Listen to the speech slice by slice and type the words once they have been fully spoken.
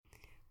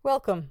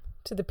Welcome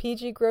to the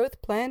PG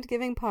Growth Planned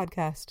Giving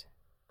Podcast.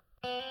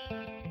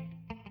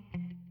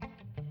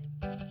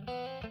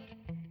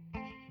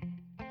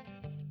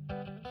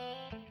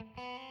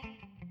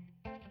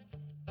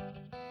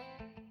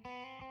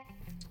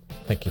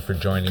 Thank you for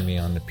joining me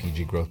on the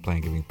PG Growth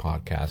Planned Giving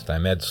Podcast.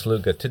 I'm Ed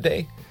Sluga.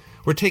 Today,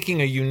 we're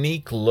taking a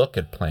unique look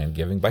at planned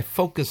giving by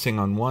focusing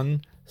on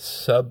one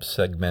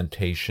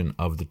sub-segmentation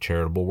of the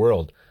charitable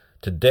world.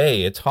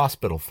 Today, it's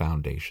hospital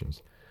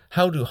foundations.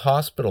 How do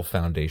hospital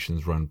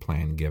foundations run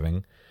planned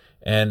giving?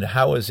 And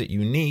how is it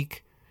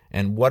unique?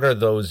 And what are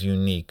those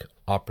unique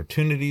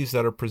opportunities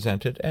that are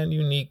presented and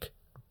unique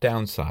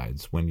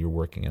downsides when you're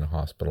working in a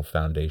hospital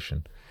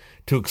foundation?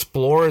 To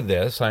explore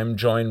this, I'm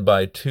joined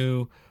by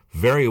two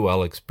very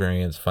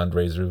well-experienced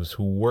fundraisers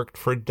who worked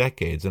for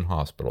decades in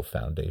hospital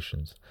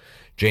foundations.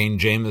 Jane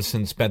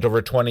Jamieson spent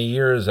over 20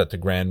 years at the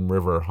Grand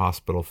River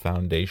Hospital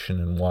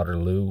Foundation in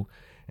Waterloo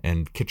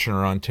and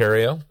Kitchener,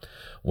 Ontario,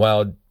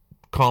 while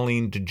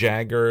Colleen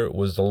DeJagger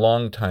was the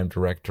longtime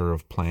director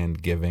of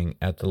planned giving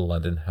at the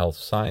London Health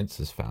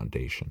Sciences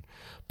Foundation.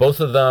 Both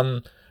of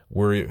them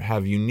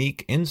have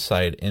unique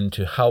insight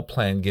into how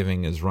planned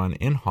giving is run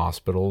in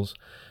hospitals,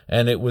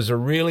 and it was a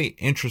really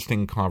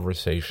interesting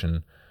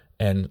conversation,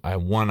 and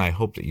one I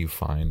hope that you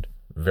find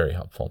very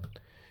helpful.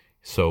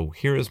 So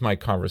here is my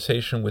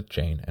conversation with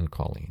Jane and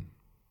Colleen.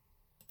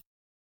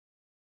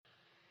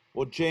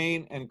 Well,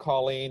 Jane and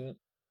Colleen,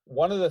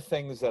 one of the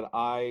things that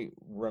I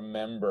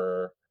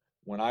remember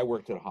when I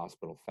worked at a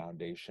hospital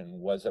foundation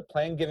was that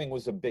planned giving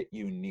was a bit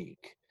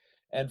unique.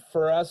 And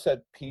for us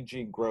at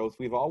PG Growth,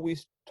 we've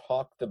always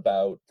talked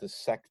about the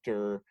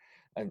sector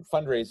and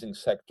fundraising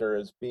sector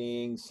as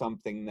being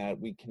something that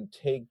we can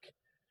take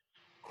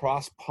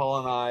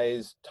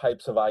cross-pollinize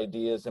types of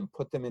ideas and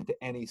put them into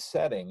any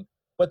setting.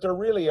 But there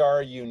really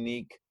are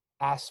unique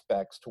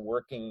aspects to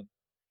working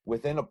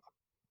within a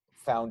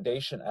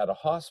foundation at a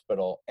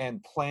hospital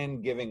and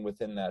planned giving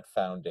within that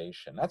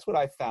foundation. That's what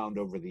I found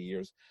over the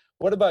years.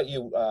 What about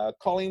you,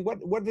 Colleen?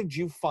 What did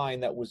you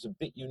find that was a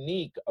bit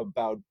unique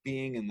about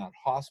being in that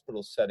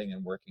hospital setting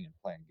and working in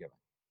planned giving?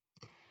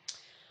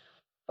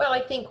 Well, I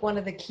think one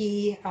of the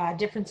key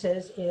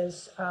differences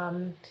is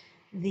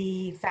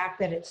the fact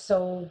that it's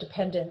so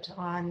dependent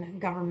on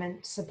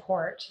government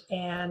support,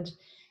 and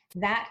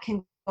that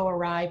can go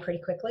awry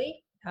pretty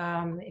quickly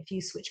if you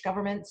switch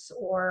governments,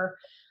 or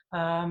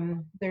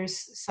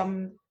there's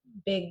some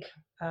big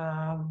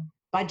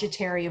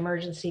budgetary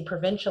emergency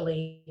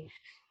provincially.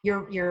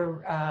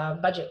 Your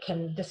budget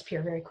can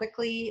disappear very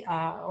quickly,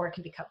 or it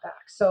can be cut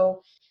back.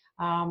 So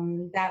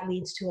that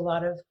leads to a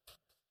lot of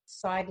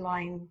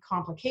sideline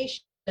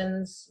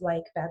complications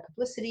like bad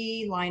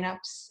publicity,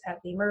 lineups at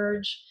the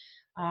Emerge,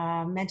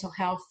 mental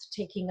health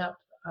taking up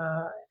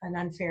an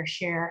unfair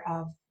share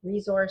of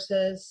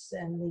resources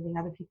and leaving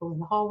other people in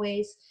the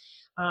hallways.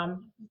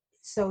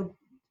 So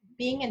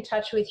being in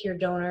touch with your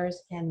donors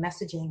and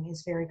messaging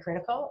is very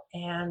critical,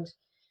 and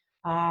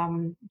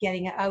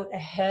getting out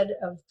ahead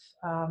of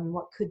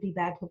what could be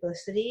bad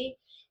publicity,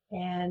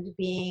 and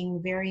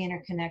being very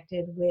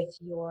interconnected with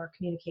your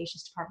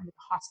communications department at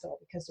the hospital,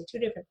 because they're two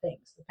different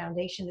things. The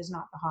foundation is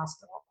not the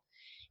hospital.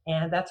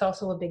 And that's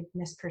also a big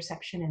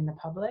misperception in the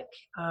public,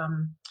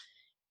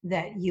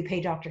 that you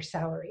pay doctors'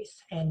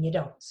 salaries, and you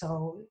don't.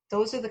 So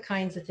those are the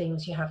kinds of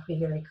things you have to be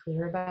very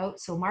clear about.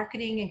 So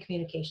marketing and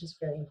communication is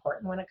very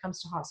important when it comes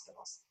to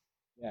hospitals.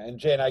 Yeah, and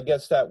Jane, I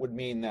guess that would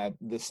mean that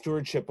the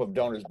stewardship of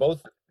donors,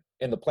 both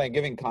in the planned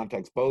giving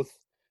context, both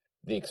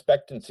the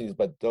expectancies,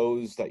 but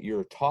those that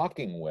you're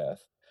talking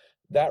with,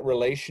 that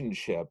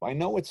relationship, I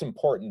know it's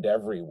important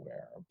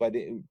everywhere, but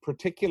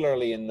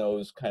particularly in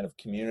those kind of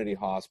community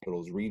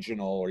hospitals,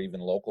 regional or even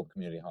local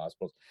community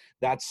hospitals,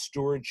 that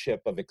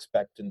stewardship of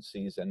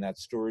expectancies and that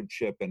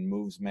stewardship and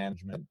moves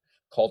management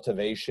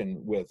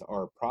cultivation with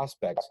our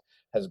prospects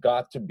has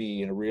got to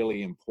be a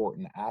really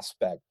important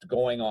aspect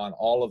going on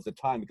all of the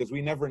time, because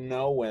we never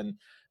know when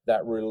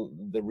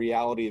the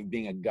reality of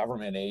being a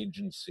government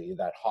agency,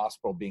 that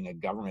hospital being a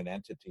government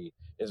entity,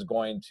 is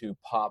going to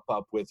pop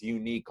up with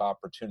unique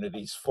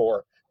opportunities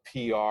for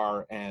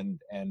PR and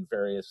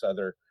various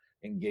other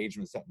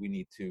engagements that we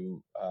need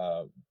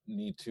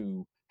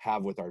to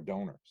have with our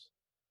donors.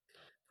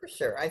 For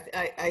sure.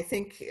 I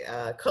think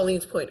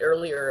Colleen's point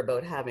earlier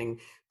about having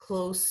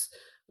close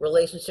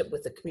relationship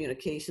with the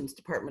communications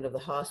department of the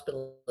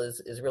hospital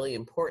is really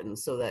important,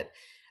 so that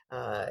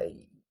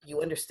you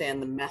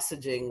understand the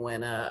messaging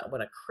when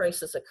a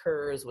crisis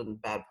occurs, when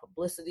bad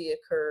publicity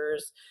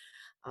occurs,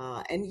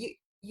 and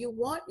you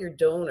want your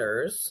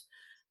donors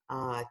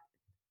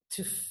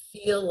to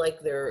feel like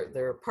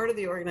they're part of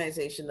the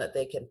organization, that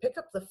they can pick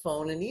up the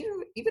phone, and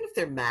even if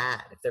they're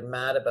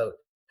mad about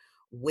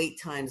wait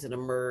times and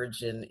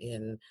Emerge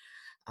in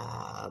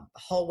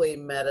hallway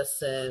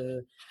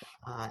medicine,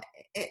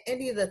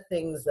 any of the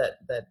things that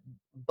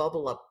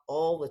bubble up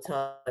all the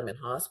time in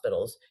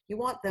hospitals, you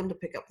want them to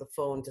pick up the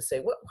phone to say,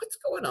 what's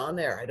going on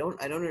there? I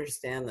don't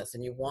understand this.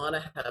 And you want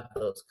to have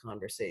those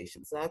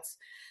conversations.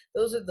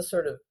 Those are the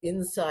sort of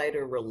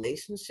insider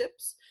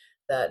relationships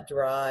that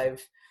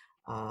drive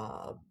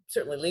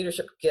certainly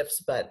leadership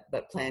gifts, but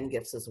plan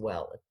gifts as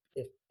well.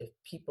 If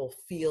people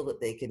feel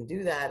that they can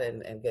do that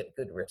and get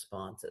good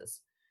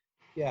responses.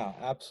 Yeah,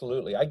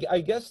 absolutely.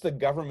 I guess the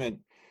government,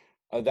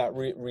 that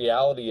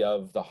reality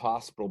of the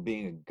hospital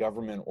being a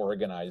government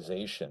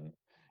organization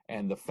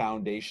and the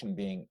foundation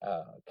being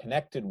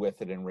connected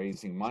with it and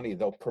raising money,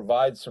 they'll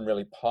provide some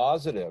really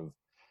positive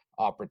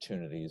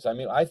opportunities. I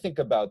mean, I think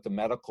about the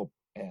medical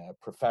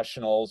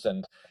professionals,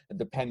 and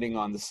depending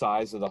on the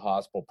size of the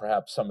hospital,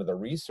 perhaps some of the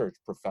research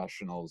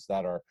professionals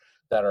that are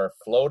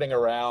floating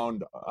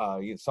around.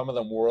 Some of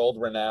them world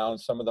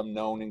renowned, some of them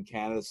known in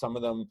Canada, some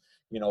of them,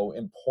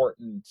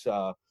 important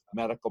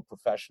medical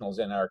professionals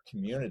in our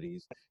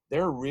communities.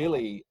 They're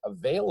really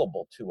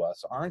available to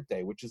us, aren't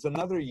they? Which is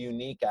another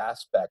unique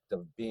aspect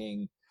of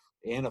being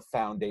in a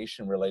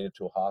foundation related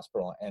to a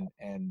hospital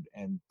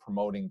and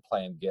promoting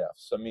planned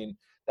gifts. I mean,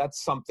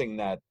 that's something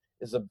that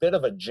is a bit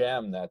of a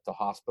gem that the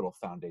hospital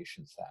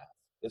foundations have.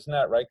 Isn't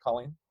that right,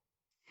 Colleen?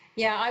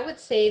 Yeah, I would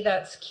say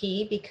that's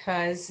key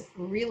because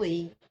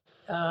really,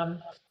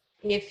 um,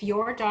 if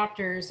your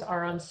doctors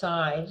are on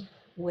side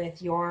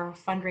with your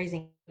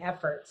fundraising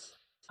efforts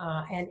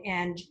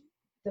and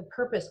the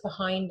purpose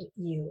behind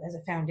you as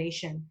a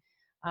foundation,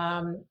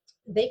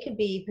 they could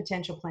be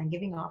potential plan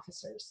giving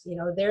officers.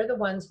 They're the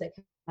ones that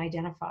can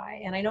identify.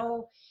 And I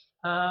know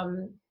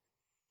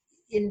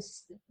in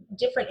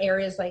different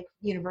areas like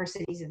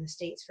universities in the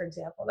States, for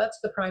example, that's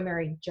the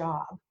primary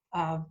job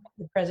of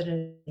the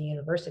president of the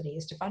university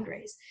is to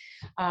fundraise.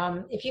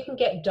 If you can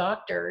get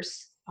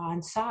doctors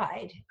on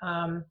side,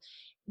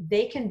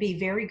 they can be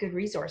very good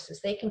resources.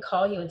 They can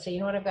call you and say,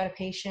 I've got a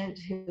patient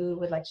who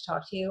would like to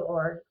talk to you,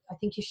 or I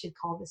think you should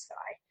call this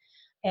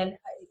guy. And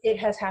it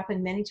has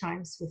happened many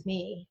times with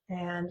me.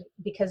 And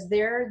because they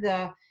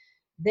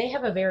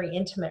have a very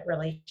intimate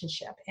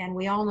relationship. And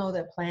we all know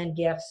that planned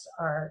gifts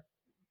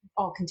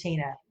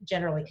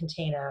generally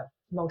contain a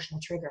emotional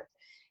trigger.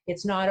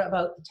 It's not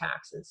about the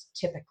taxes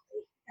typically.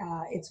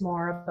 It's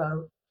more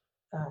about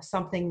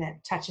something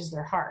that touches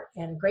their heart.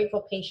 And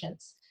grateful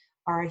patients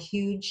are a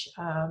huge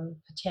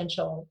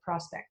potential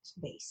prospect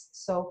base.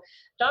 So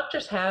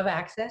doctors have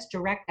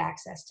direct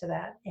access to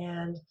that.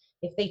 And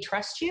if they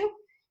trust you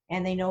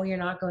and they know you're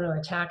not going to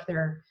attack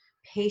their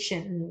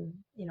patient and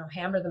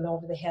hammer them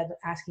over the head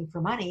asking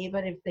for money,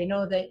 but if they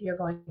know that you're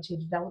going to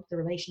develop the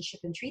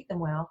relationship and treat them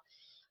well,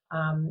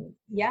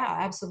 yeah,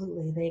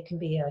 absolutely, they can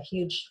be a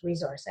huge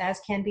resource, as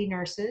can be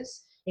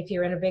nurses. If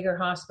you're in a bigger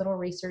hospital,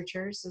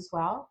 researchers as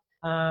well,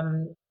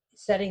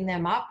 setting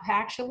them up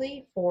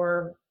actually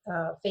for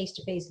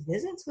face-to-face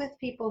visits with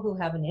people who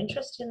have an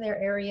interest in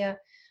their area,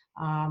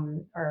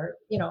 or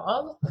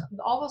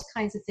all those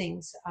kinds of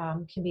things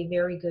can be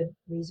very good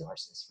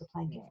resources for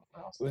plan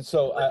giving.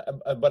 So,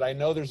 but I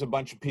know there's a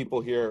bunch of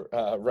people here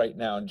right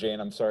now, and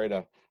Jane, I'm sorry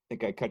to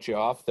think I cut you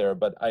off there,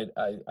 but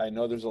I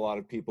know there's a lot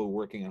of people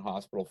working in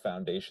hospital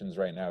foundations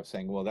right now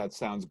saying, well, that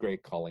sounds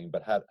great, Colleen,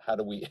 but how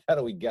do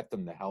we get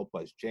them to help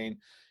us? Jane,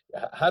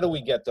 how do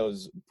we get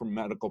those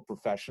medical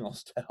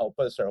professionals to help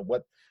us, or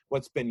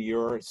what's been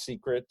your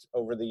secret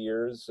over the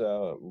years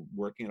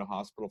working in a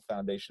hospital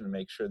foundation to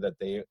make sure that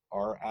they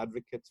are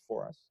advocates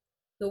for us?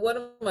 So one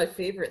of my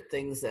favorite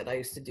things that I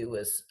used to do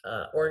was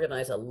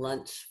organize a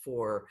lunch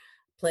for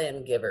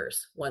plan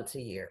givers once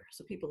a year.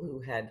 So people who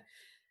had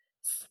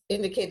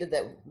indicated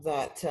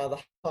that the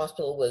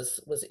hospital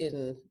was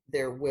in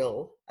their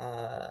will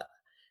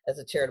as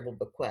a charitable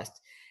bequest.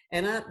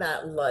 And at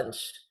that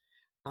lunch,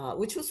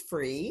 which was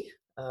free,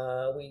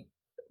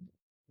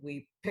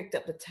 we picked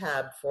up the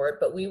tab for it,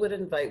 but we would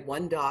invite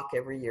one doc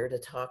every year to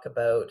talk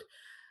about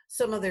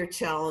some of their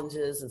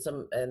challenges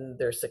and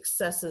their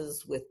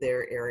successes with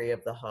their area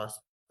of the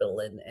hospital,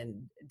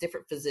 and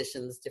different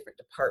physicians, different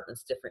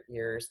departments, different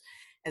years.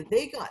 And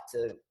they got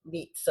to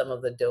meet some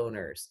of the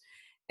donors.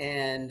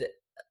 And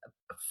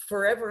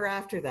forever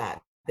after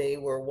that, they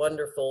were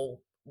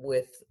wonderful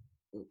with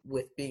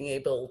being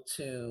able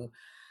to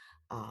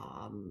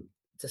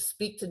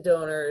speak to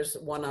donors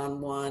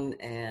one-on-one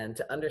and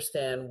to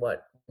understand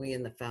what we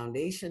in the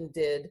foundation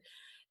did.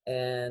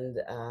 And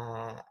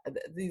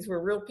these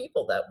were real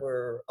people that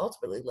were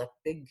ultimately left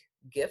big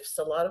gifts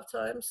a lot of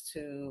times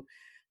to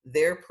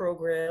their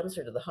programs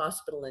or to the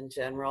hospital in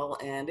general.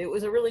 And it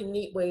was a really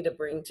neat way to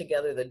bring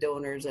together the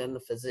donors and the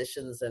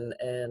physicians, and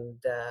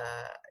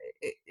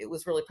it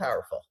was really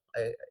powerful.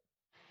 I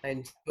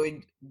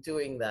enjoyed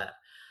doing that.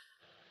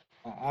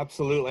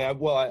 Absolutely.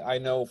 I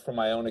know from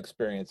my own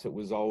experience, it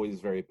was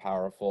always very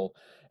powerful.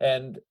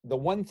 And the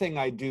one thing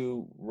I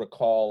do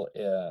recall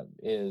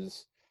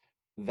is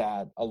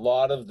that a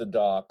lot of the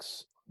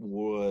docs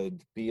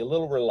would be a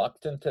little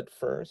reluctant at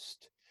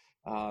first.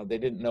 They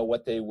didn't know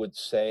what they would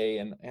say.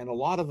 And a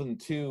lot of them,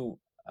 too,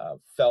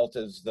 felt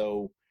as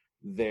though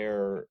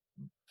their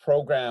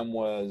program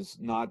was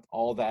not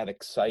all that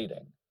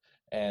exciting.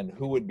 And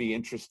who would be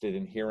interested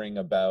in hearing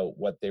about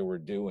what they were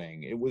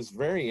doing? It was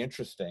very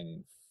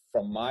interesting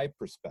from my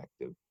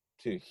perspective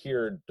to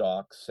hear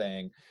docs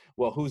saying,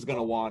 well, who's going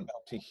to want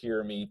to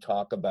hear me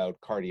talk about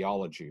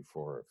cardiology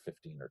for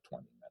 15 or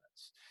 20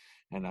 minutes?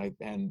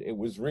 And it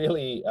was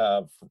really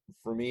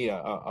for me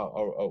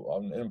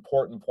an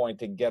important point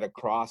to get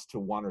across to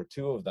one or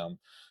two of them,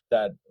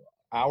 that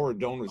our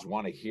donors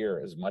want to hear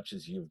as much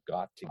as you've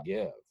got to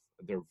give.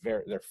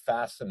 They're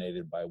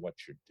fascinated by what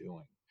you're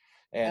doing,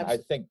 and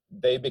Absolutely. I think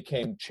they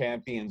became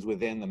champions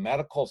within the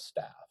medical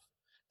staff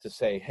to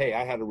say, hey,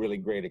 I had a really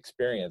great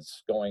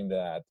experience going to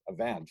that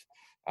event.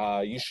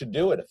 You should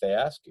do it if they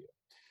ask you.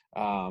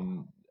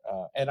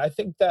 And I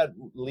think that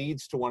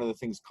leads to one of the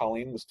things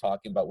Colleen was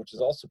talking about, which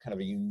is also kind of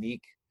a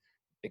unique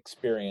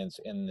experience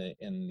in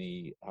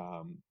the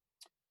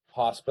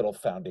hospital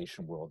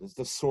foundation world, is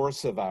the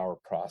source of our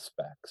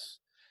prospects.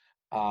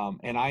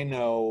 And I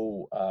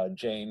know,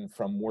 Jane,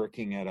 from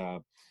working at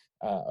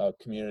a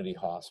community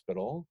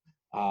hospital,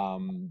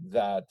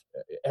 that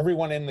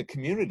everyone in the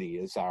community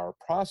is our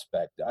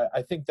prospect.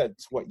 I think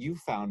that's what you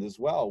found as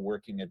well,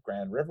 working at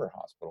Grand River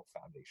Hospital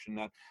Foundation,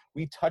 that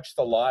we touch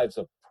the lives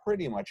of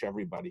pretty much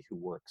everybody who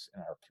works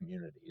in our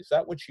community. Is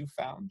that what you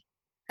found?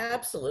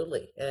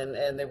 Absolutely.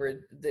 And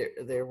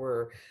there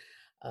were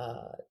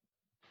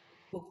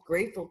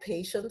grateful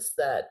patients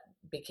that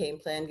became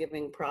plan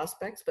giving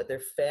prospects, but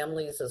their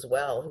families as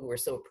well, who were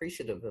so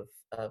appreciative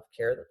of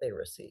care that they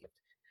received.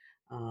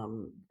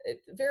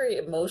 Very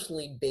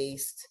emotionally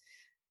based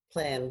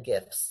plan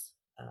gifts.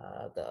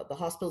 The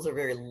hospitals are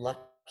very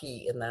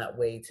lucky in that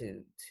way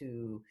to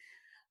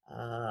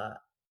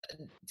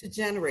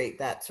generate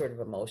that sort of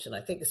emotion.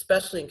 I think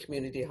especially in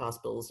community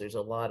hospitals, there's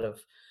a lot of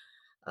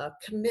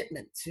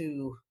commitment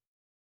to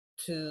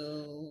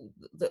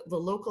the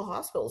local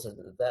hospitals, and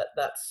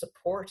that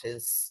support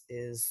is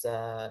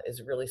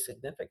really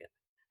significant.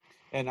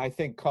 And I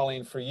think,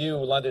 Colleen, for you,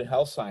 London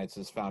Health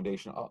Sciences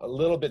Foundation, a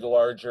little bit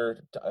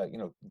larger,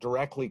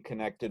 directly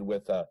connected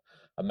with a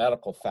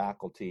medical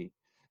faculty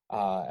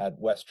at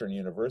Western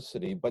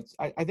University. But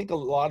I think a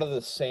lot of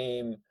the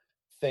same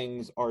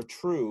things are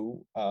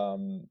true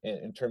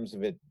in terms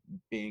of it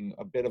being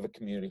a bit of a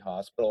community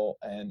hospital.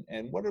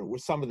 And what were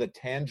some of the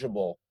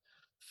tangible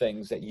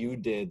things that you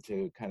did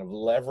to kind of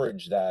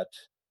leverage that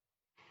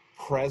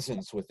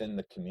presence within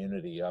the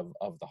community of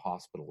the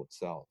hospital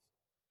itself?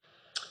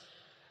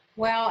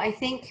 Well, I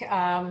think,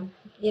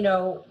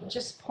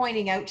 just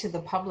pointing out to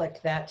the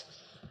public that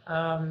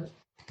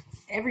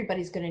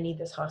everybody's going to need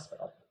this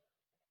hospital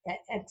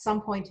at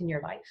some point in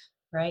your life,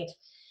 right?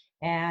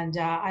 And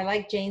I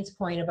like Jane's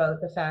point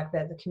about the fact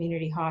that the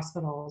community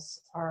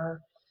hospitals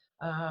are,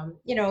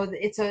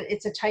 it's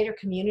a tighter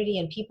community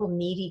and people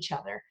need each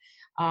other.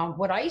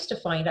 What I used to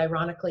find,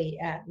 ironically,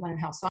 at London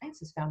Health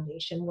Sciences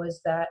Foundation was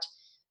that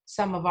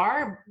some of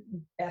our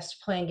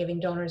best plan giving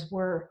donors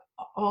were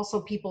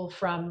also people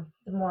from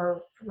the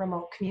more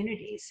remote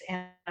communities.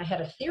 And I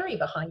had a theory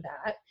behind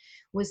that,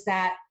 was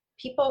that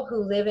people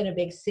who live in a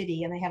big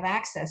city and they have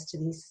access to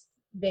these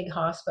big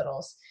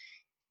hospitals,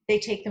 they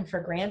take them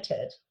for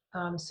granted.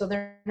 So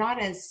they're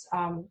not as,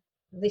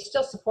 they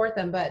still support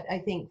them, but I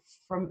think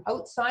from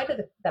outside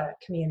of that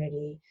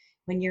community,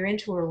 when you're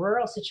into a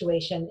rural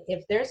situation,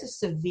 if there's a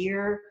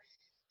severe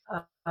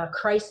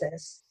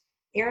crisis,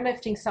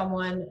 airlifting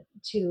someone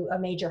to a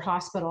major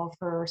hospital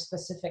for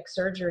specific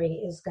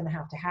surgery is going to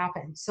have to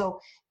happen.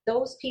 So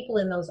those people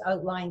in those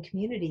outlying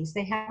communities,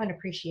 they have an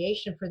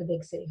appreciation for the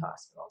big city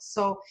hospitals.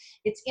 So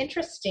it's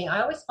interesting.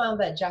 I always found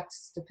that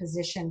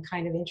juxtaposition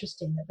kind of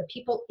interesting, that the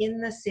people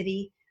in the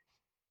city,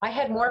 I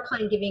had more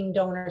plan giving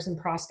donors and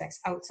prospects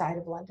outside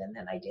of London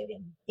than I did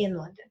in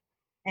London.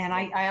 And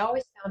I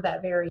always found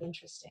that very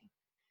interesting.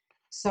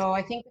 So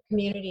I think the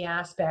community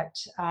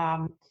aspect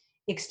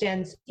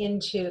extends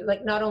into,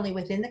 like, not only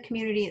within the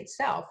community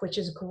itself, which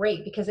is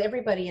great because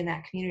everybody in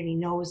that community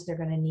knows they're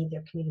going to need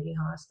their community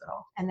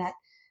hospital, and that,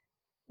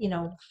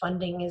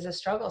 funding is a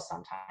struggle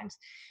sometimes,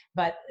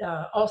 but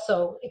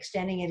also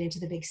extending it into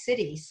the big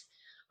cities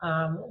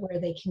where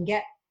they can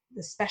get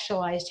the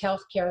specialized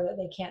health care that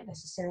they can't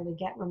necessarily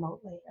get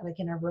remotely, like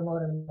in a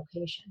remoter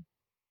location.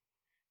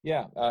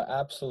 Yeah,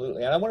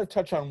 absolutely. And I want to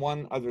touch on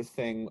one other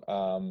thing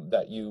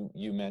that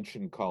you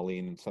mentioned,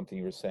 Colleen, and something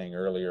you were saying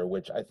earlier,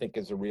 which I think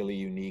is a really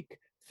unique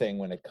thing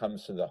when it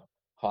comes to the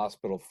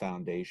hospital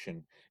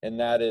foundation. And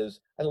that is,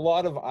 a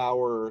lot of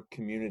our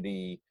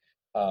community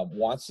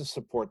wants to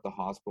support the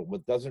hospital,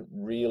 but doesn't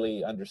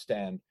really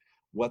understand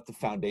what the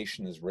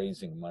foundation is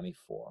raising money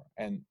for.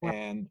 And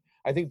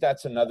I think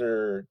that's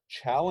another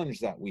challenge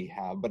that we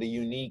have, but a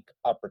unique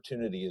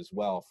opportunity as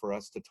well for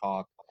us to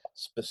talk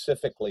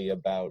specifically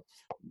about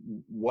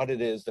what it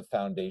is the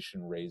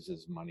foundation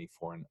raises money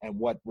for, and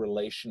what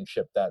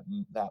relationship that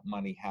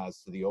money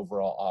has to the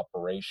overall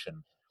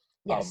operation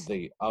Yes.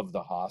 of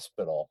the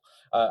hospital.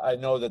 I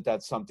know that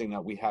that's something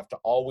that we have to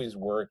always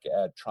work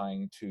at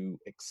trying to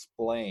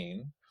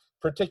explain,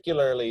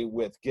 particularly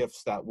with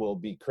gifts that will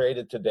be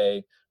created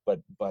today,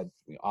 but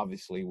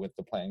obviously with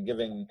the plan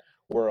giving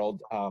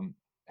world,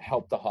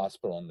 help the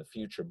hospital in the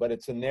future. But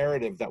it's a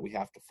narrative that we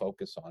have to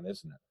focus on,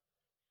 isn't it?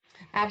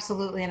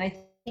 Absolutely. And I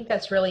think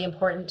that's really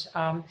important.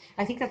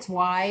 I think that's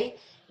why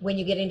when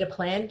you get into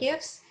plan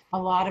gifts, a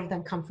lot of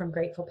them come from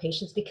grateful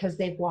patients because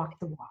they've walked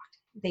the walk.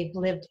 They've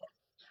lived it.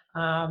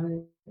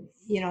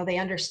 They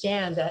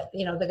understand that,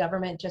 the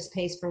government just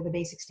pays for the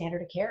basic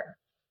standard of care.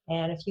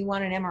 And if you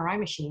want an MRI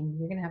machine,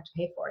 you're going to have to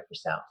pay for it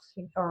yourself,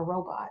 or a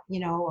robot,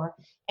 or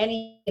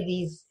any of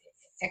these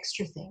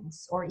extra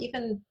things, or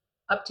even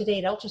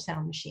up-to-date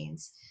ultrasound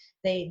machines.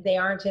 They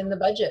aren't in the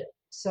budget.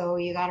 So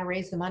you got to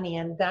raise the money.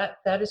 And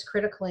that is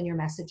critical in your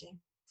messaging,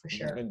 for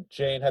sure. And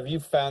Jane, have you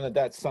found that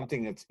that's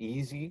something that's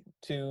easy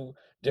to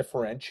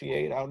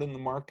differentiate out in the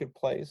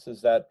marketplace?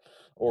 Is that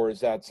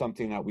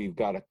something that we've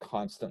got to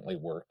constantly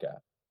work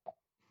at? I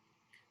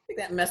think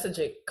that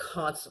messaging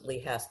constantly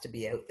has to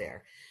be out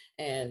there.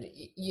 And,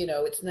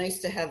 it's nice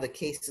to have the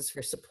cases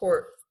for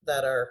support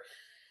that are,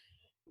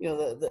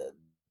 the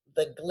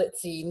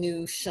glitzy,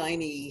 new,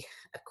 shiny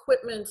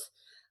equipment.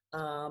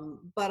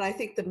 But I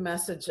think the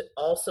message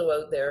also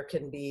out there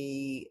can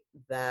be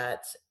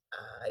that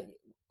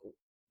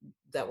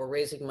that we're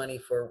raising money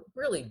for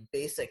really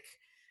basic,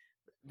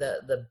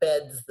 the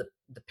beds,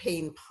 the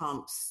pain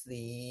pumps,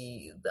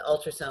 the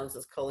ultrasounds,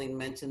 as Colleen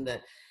mentioned,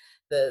 that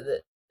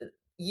the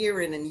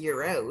year in and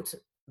year out,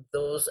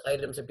 those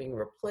items are being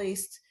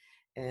replaced.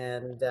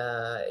 And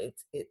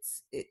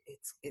it's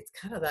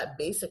kind of that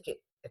basic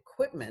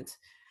equipment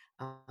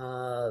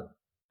that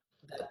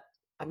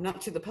I'm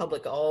not sure the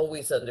public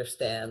always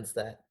understands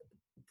that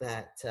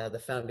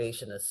the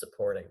foundation is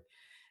supporting.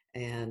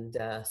 And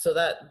so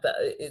that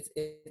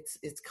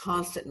it's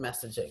constant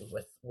messaging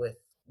with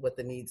what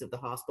the needs of the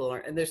hospital are,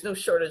 and there's no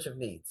shortage of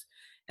needs.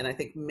 And I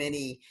think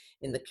many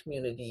in the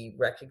community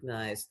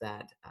recognize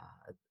that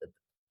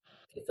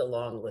it's a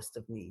long list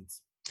of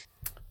needs.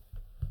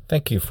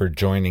 Thank you for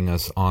joining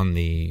us on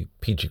the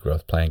PG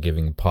Growth Plan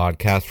Giving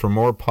podcast. For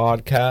more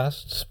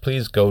podcasts,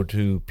 please go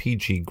to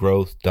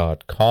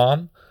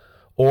pggrowth.com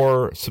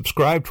or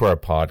subscribe to our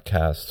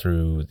podcast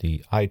through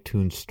the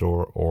iTunes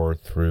Store or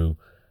through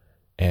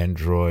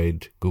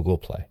Android, Google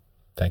Play.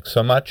 Thanks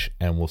so much,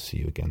 and we'll see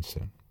you again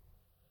soon.